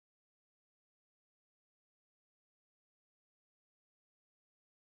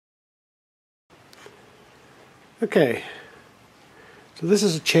Okay, so this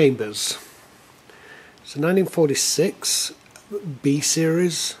is a Chambers. It's a 1946 B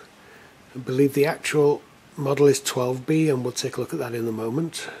series. I believe the actual model is 12B, and we'll take a look at that in a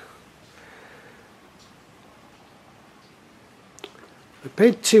moment. I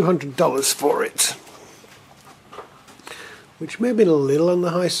paid $200 for it, which may have been a little on the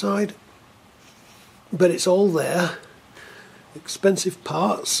high side, but it's all there. Expensive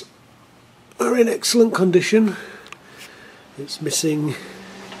parts are in excellent condition. It's missing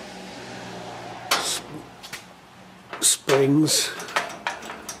springs,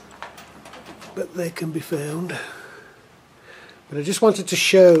 but they can be found. But I just wanted to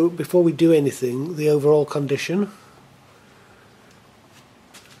show, before we do anything, the overall condition.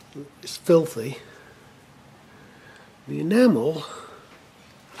 It's filthy. The enamel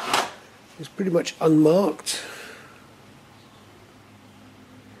is pretty much unmarked,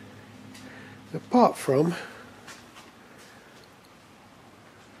 apart from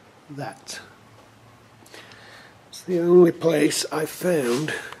that. It's the only place I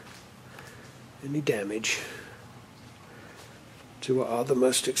found any damage to what are the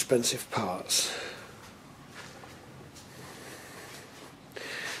most expensive parts.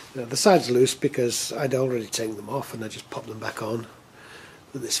 Now the side's loose because I'd already taken them off and I just popped them back on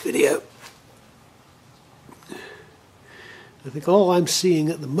for this video. I think all I'm seeing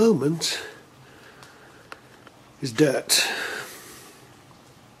at the moment is dirt.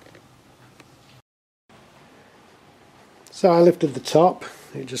 So I lifted the top,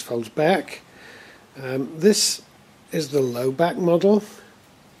 it just folds back. This is the low back model.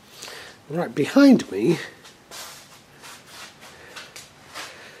 Right behind me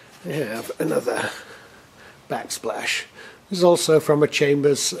I have another backsplash. This is also from a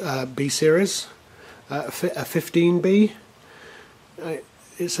Chambers B series, a 15B.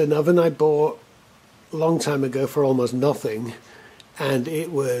 It's an oven I bought a long time ago for almost nothing, and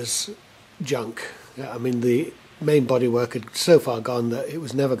it was junk. I mean, the main bodywork had so far gone that it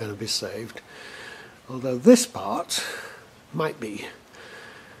was never going to be saved. Although this part might be.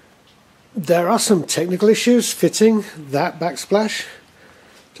 There are some technical issues fitting that backsplash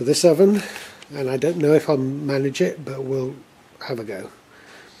to this oven, and I don't know if I'll manage it, but we'll have a go.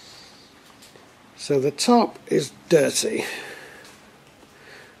 So the top is dirty.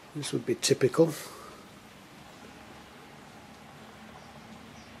 This would be typical.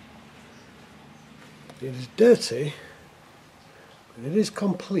 It is dirty, but it is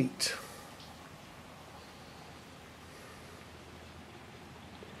complete.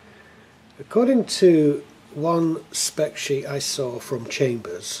 According to one spec sheet I saw from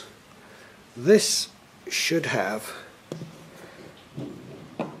Chambers, this should have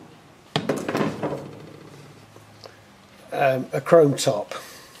a chrome top,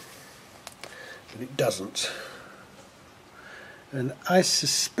 but it doesn't. And I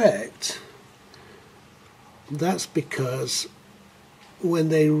suspect that's because when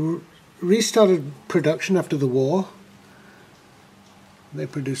they restarted production after the war, they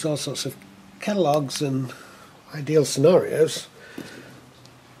produced all sorts of catalogues and ideal scenarios,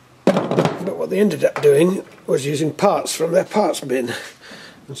 but what they ended up doing was using parts from their parts bin.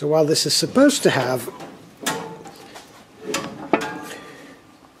 And so while this is supposed to have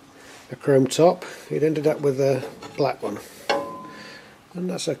a chrome top, it ended up with a black one, and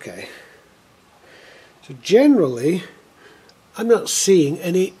that's okay. So generally I'm not seeing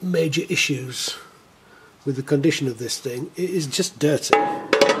any major issues with the condition of this thing. It is just dirty.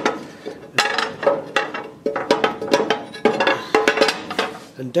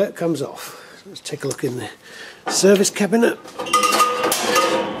 And dirt comes off. Let's take a look in the service cabinet.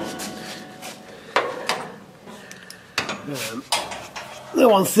 The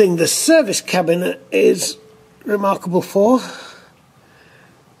one thing the service cabinet is remarkable for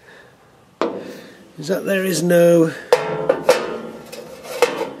is that there is no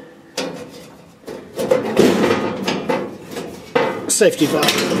safety valve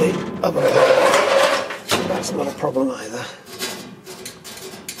for the oven plug. So that's not a problem either.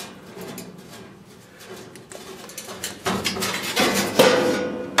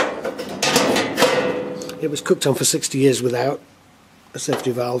 It was cooked on for 60 years without a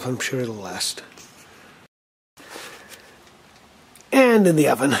safety valve. I'm sure it'll last. And in the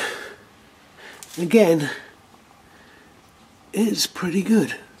oven, again, it's pretty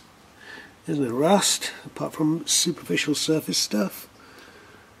good. There's no rust, apart from superficial surface stuff.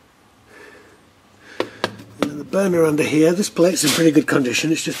 And then the burner under here, this plate's in pretty good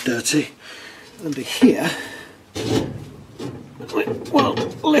condition, it's just dirty. Under here, well,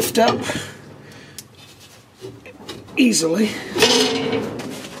 lift up easily.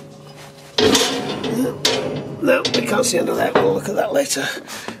 no, we can't see under there, we'll look at that later.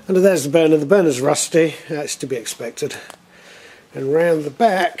 Under there's the burner. The burner's rusty, that's to be expected. And round the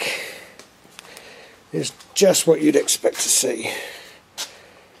back is just what you'd expect to see.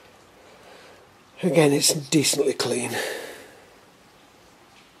 Again, it's decently clean.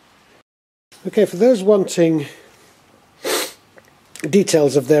 Okay, for those wanting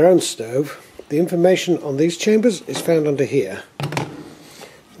details of their own stove, the information on these chambers is found under here.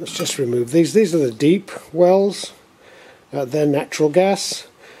 Let's just remove these. These are the deep wells. They're natural gas.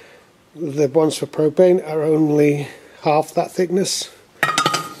 The ones for propane are only half that thickness.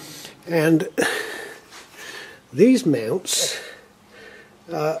 And these mounts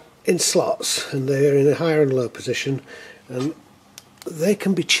are in slots, and they're in a higher and low position, and they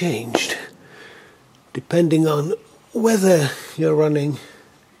can be changed depending on whether you're running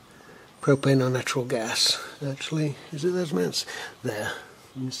propane or natural gas. Actually, is it those mounts? There.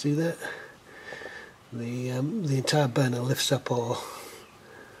 You see that? The entire burner lifts up or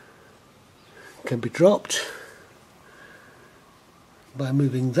can be dropped by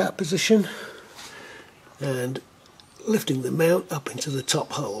moving that position and lifting the mount up into the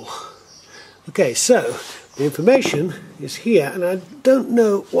top hole. Okay, so the information is here, and I don't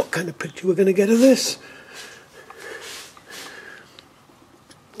know what kind of picture we're going to get of this.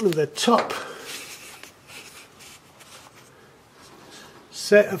 The top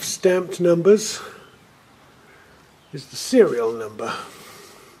set of stamped numbers is the serial number.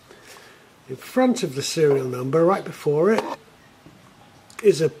 In front of the serial number, right before it,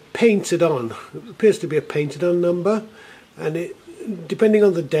 is a painted on. It appears to be a painted on number, and it, depending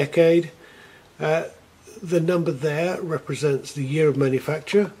on the decade, the number there represents the year of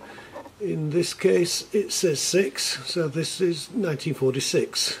manufacture. In this case it says 6, so this is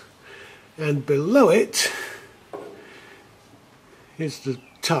 1946, and below it is the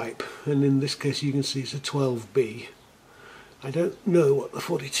type, and in this case you can see it's a 12B. I don't know what the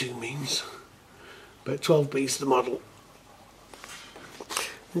 42 means, but 12B is the model.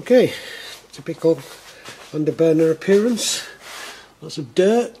 Okay, typical underburner appearance. Lots of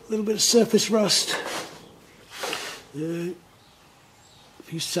dirt, a little bit of surface rust, a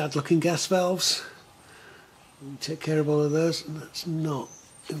few sad looking gas valves. You take care of all of those, and that's not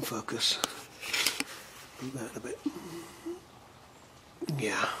in focus. Move that a bit.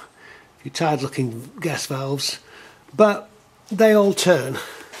 Yeah, a few tired looking gas valves, but they all turn,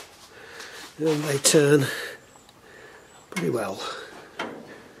 and they turn pretty well.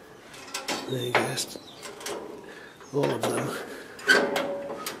 There you go, all of them.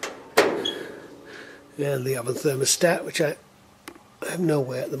 And the oven thermostat, which I have no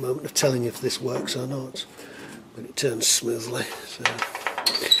way at the moment of telling if this works or not, but it turns smoothly, so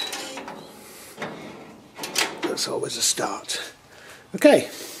that's always a start. Okay,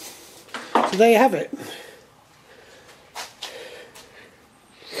 so there you have it.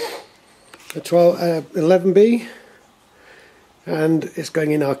 A 11B, and it's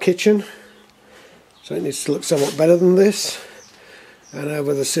going in our kitchen, so it needs to look somewhat better than this, and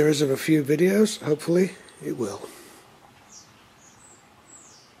over the series of a few videos, hopefully it will.